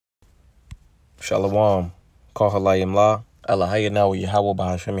Shalom. Call Halayim La. Elahayana Yahweh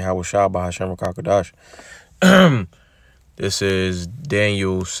Bahashem Yahweh Shah Bahashem Rakakadash. This is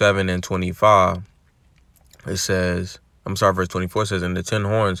Daniel 7 and 25. It says, verse 24 says, and the 10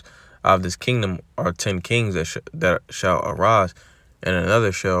 horns of this kingdom are 10 kings that shall arise, and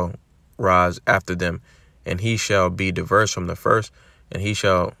another shall rise after them, and he shall be diverse from the first, and he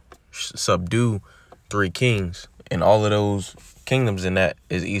shall subdue 3 kings. And all of those kingdoms in that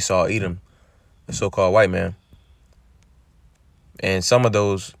is Esau, Edom, the so-called white man. And some of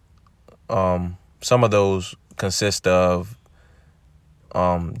those consist of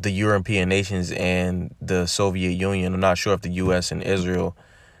the European nations and the Soviet Union. I'm not sure if the U.S. and Israel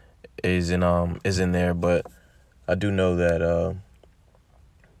is in there, but I do know that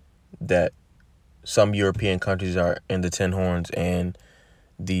that some European countries are in the 10 horns, and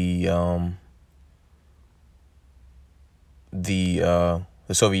the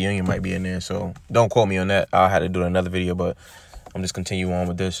Soviet Union might be in there. So don't quote me on that. I had to do another video, but I'm just continue on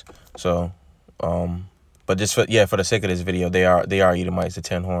with this. So but just for the sake of this video, they are Edomites, the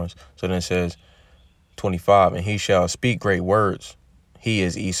 10 horns. So then it says 25, and he shall speak great words. He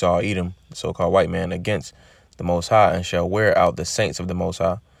is Esau, Edom, the so-called white man, against the Most High, and shall wear out the saints of the Most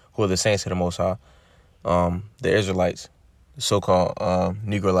High. Who are the saints of the Most High? The Israelites, the so-called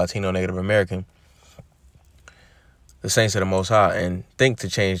Negro, Latino, Native American, the saints of the Most High, and think to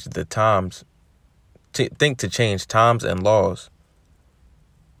change the times, think to change times and laws.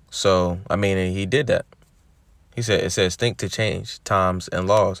 So, I mean, he did that. It says, think to change times and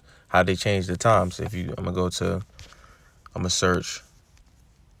laws. How they change the times. I'm going to search,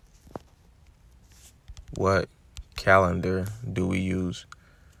 what calendar do we use?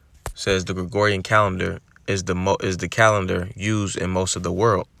 It says the Gregorian calendar is the calendar used in most of the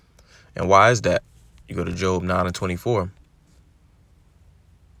world. And why is that? You go to Job 9 and 24.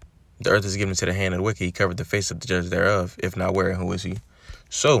 The earth is given into the hand of the wicked. He covered the face of the judge thereof. If not, where and who is he?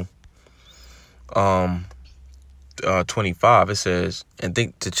 So, 25, it says, and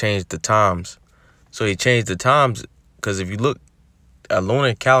think to change the times. So he changed the times because if you look, a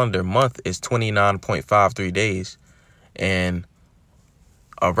lunar calendar month is 29.53 days, and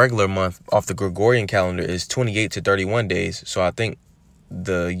a regular month off the Gregorian calendar is 28 to 31 days. So I think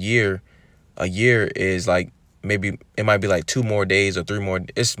a year is like, maybe it might be like 2 more days or 3 more.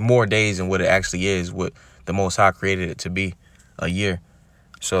 It's more days than what it actually is, what the Most High created it to be, a year.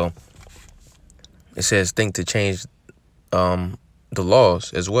 So it says think to change the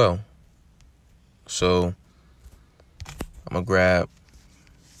laws as well. So I'm going to grab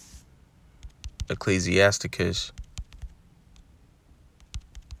Ecclesiasticus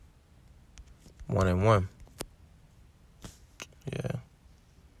 1 and 1. Yeah.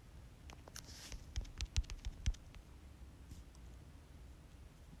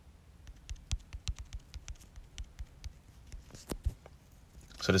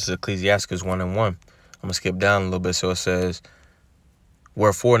 So this is Ecclesiasticus 1 and 1. I'm going to skip down a little bit. So it says,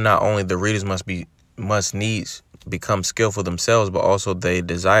 wherefore not only the readers must needs become skillful themselves, but also they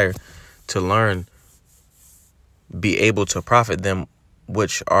desire to learn, be able to profit them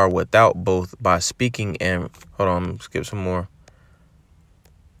which are without, both by speaking and, hold on, skip some more.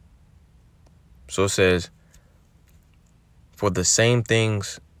 So it says, for the same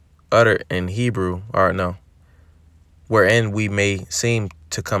things uttered in Hebrew, wherein we may seem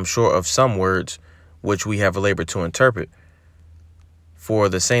to come short of some words which we have labored to interpret. For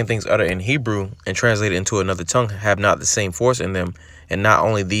the same things uttered in Hebrew and translated into another tongue have not the same force in them. And not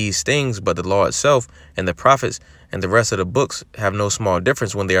only these things, but the law itself and the prophets and the rest of the books have no small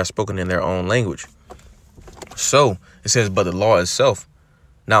difference when they are spoken in their own language. So it says, but the law itself,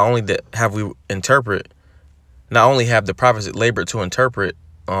 not only that have we interpret, not only have the prophets labored to interpret,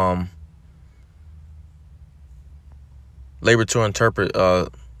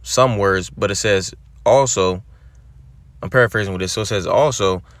 some words, but it says also, I'm paraphrasing with this, so it says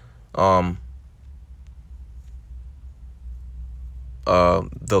also the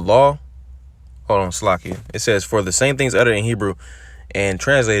law, hold on, Slakia. It says, for the same things uttered in Hebrew and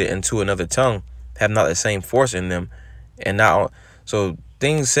translated into another tongue have not the same force in them. And not so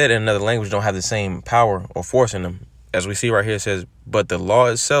things said in another language don't have the same power or force in them. As we see right here, it says, but the law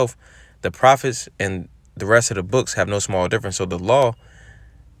itself, the prophets and the rest of the books have no small difference. So the law,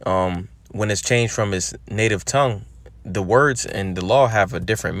 when it's changed from its native tongue, the words and the law have a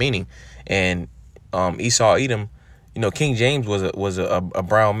different meaning. And Esau, Edom, King James was a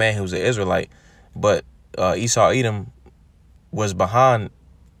brown man who was an Israelite, but Esau, Edom was behind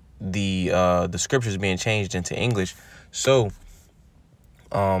the scriptures being changed into English. So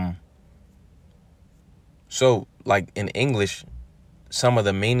like in English, some of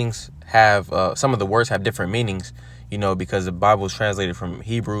the meanings have some of the words have different meanings, you know, because the Bible is translated from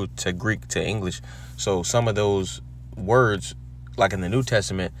Hebrew to Greek to English. So some of those words, like in the New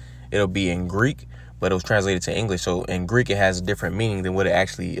Testament, it'll be in Greek, but it was translated to English. So in Greek, it has a different meaning than what it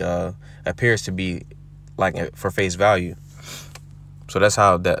actually appears to be, like for face value. So that's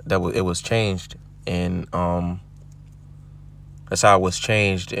how it was changed, and that's how it was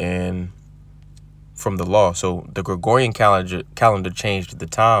changed and from the law. So the Gregorian calendar changed the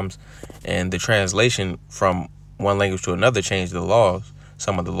times, and the translation from one language to another changed the laws,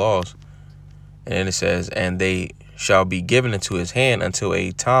 some of the laws. And then it says, and they shall be given into his hand until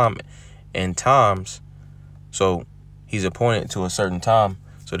a time and times. So he's appointed to a certain time.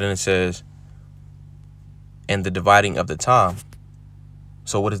 So then it says, and the dividing of the time.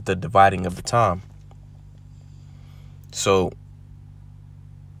 So what is the dividing of the time? So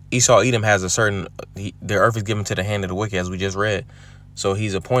Esau Edom has a certain, the earth is given to the hand of the wicked, as we just read. So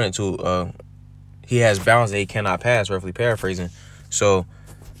he's appointed to, he has bounds that he cannot pass, roughly paraphrasing. So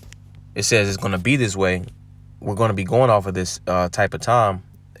it says it's going to be this way. We're going to be going off of this type of time,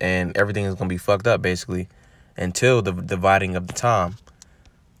 and everything is going to be fucked up, basically, until the dividing of the time.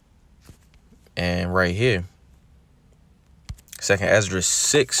 And right here, 2nd Esdras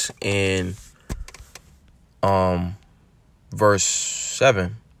 6 in verse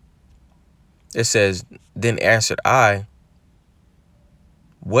 7, it says, then answered I,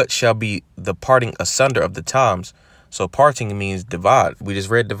 what shall be the parting asunder of the times? So parting means divide. We just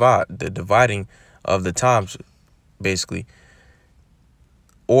read divide, the dividing of the times, basically.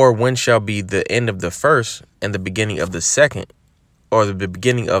 Or when shall be the end of the first and the beginning of the second, or the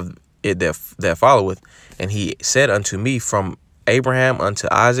beginning of it that followeth? And he said unto me, from Abraham unto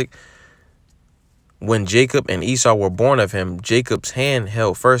Isaac, when Jacob and Esau were born of him, Jacob's hand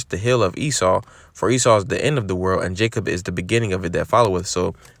held first the heel of Esau, for Esau is the end of the world, and Jacob is the beginning of it that followeth.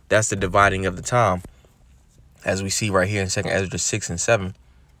 So that's the dividing of the time, as we see right here in 2nd Esdras 6 and 7,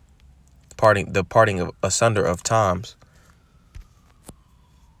 the parting of asunder of times.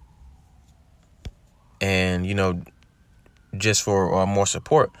 And, you know, just for more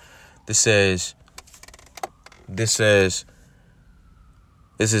support, this is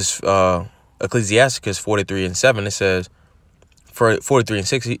Ecclesiasticus 43 and 7. It says, for 43 and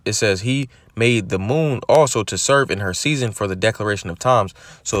 6, it says, he made the moon also to serve in her season for the declaration of times.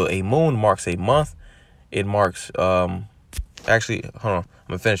 So a moon marks a month. It marks, actually, hold on, I'm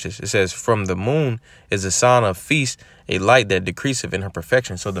gonna finish this. It says, from the moon is a sign of feast, a light that decreaseth in her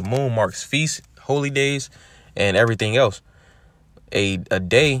perfection. So the moon marks feasts, holy days, and everything else. A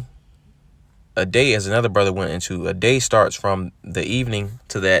day, as another brother went into, a day starts from the evening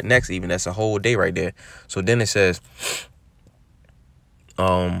to that next evening. That's a whole day right there. So then it says,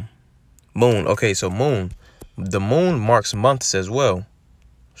 moon. Okay, so moon. The moon marks months as well.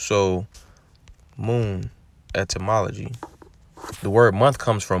 So moon etymology. The word month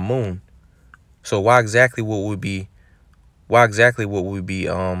comes from moon. So why exactly would we be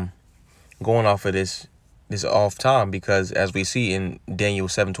going off of this off time? Because as we see in Daniel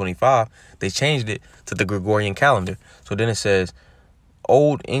 7:25, they changed it to the Gregorian calendar. So then it says,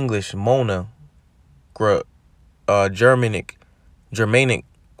 Old English Mona, Germanic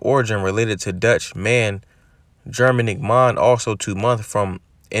origin related to Dutch man, Germanic mon, also to month from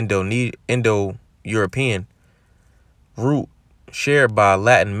Indo-European root, shared by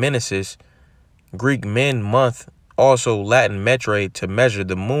Latin menaces, Greek men month, also Latin metre to measure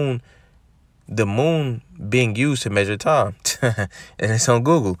the moon being used to measure time. And it's on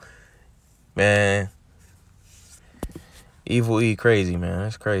Google. Man, Evil E crazy, man.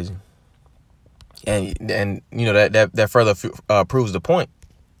 That's crazy. And you know that further proves the point,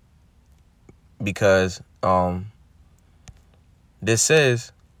 because this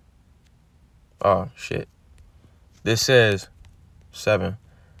says, oh shit, this says 7.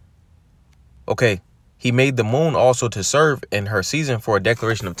 Okay, he made the moon also to serve in her season for a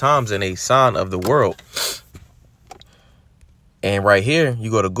declaration of times and a sign of the world. And right here, you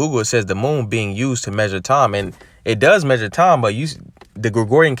go to Google, it says the moon being used to measure time, and it does measure time, but the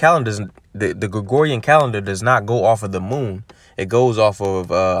Gregorian calendar does not go off of the moon. It goes off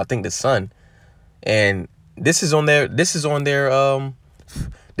of I think the sun. And this is on their own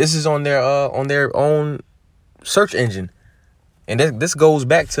search engine. And this goes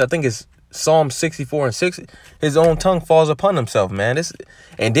back to, I think it's Psalm 64 and 6. His own tongue falls upon himself, man.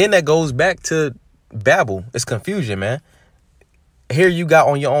 And then that goes back to Babel. It's confusion, man. Here you got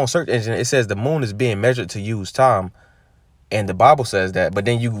on your own search engine, it says the moon is being measured to use time. And the Bible says that. But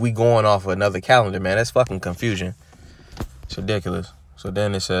then we going off of another calendar, man. That's fucking confusion. It's ridiculous. So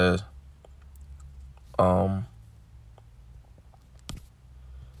then it says,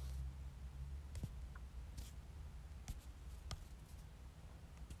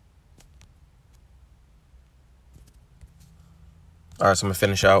 All right, so I'm going to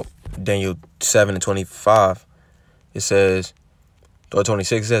finish out Daniel 7:25. It says, or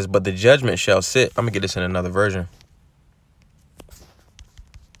 26 says, but the judgment shall sit. I'm going to get this in another version.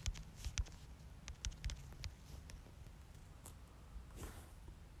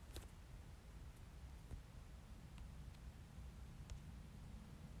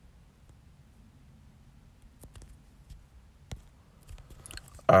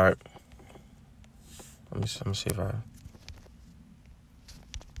 All right. Let me see if I...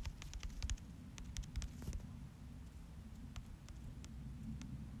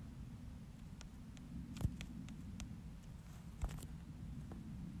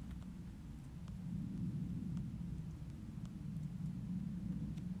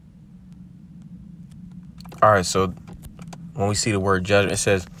 All right, so when we see the word judgment, it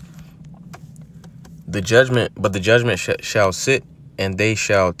says, but the judgment shall sit, and they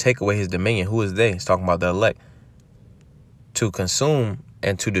shall take away his dominion. Who is they? It's talking about the elect. To consume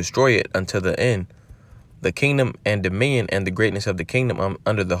and to destroy it until the end. The kingdom and dominion and the greatness of the kingdom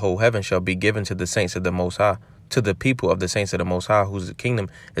under the whole heaven shall be given to the saints of the Most High, to the people of the saints of the Most High, whose kingdom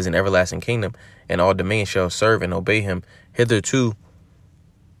is an everlasting kingdom, and all dominion shall serve and obey him. Hitherto,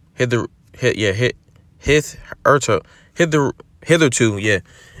 is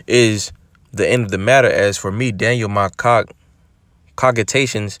the end of the matter. As for me, Daniel, my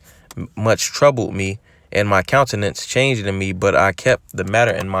cogitations much troubled me, and my countenance changed in me, but I kept the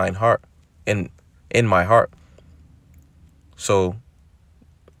matter in my heart. So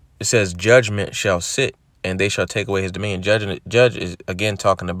it says, judgment shall sit, and they shall take away his dominion. Judge is again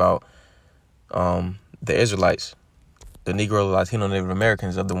talking about the Israelites, the Negro, Latino, Native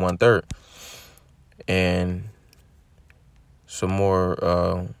Americans of the 1/3. And some more,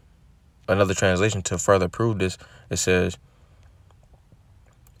 another translation to further prove this, it says,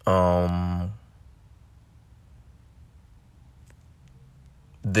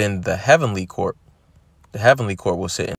 then the heavenly court will sit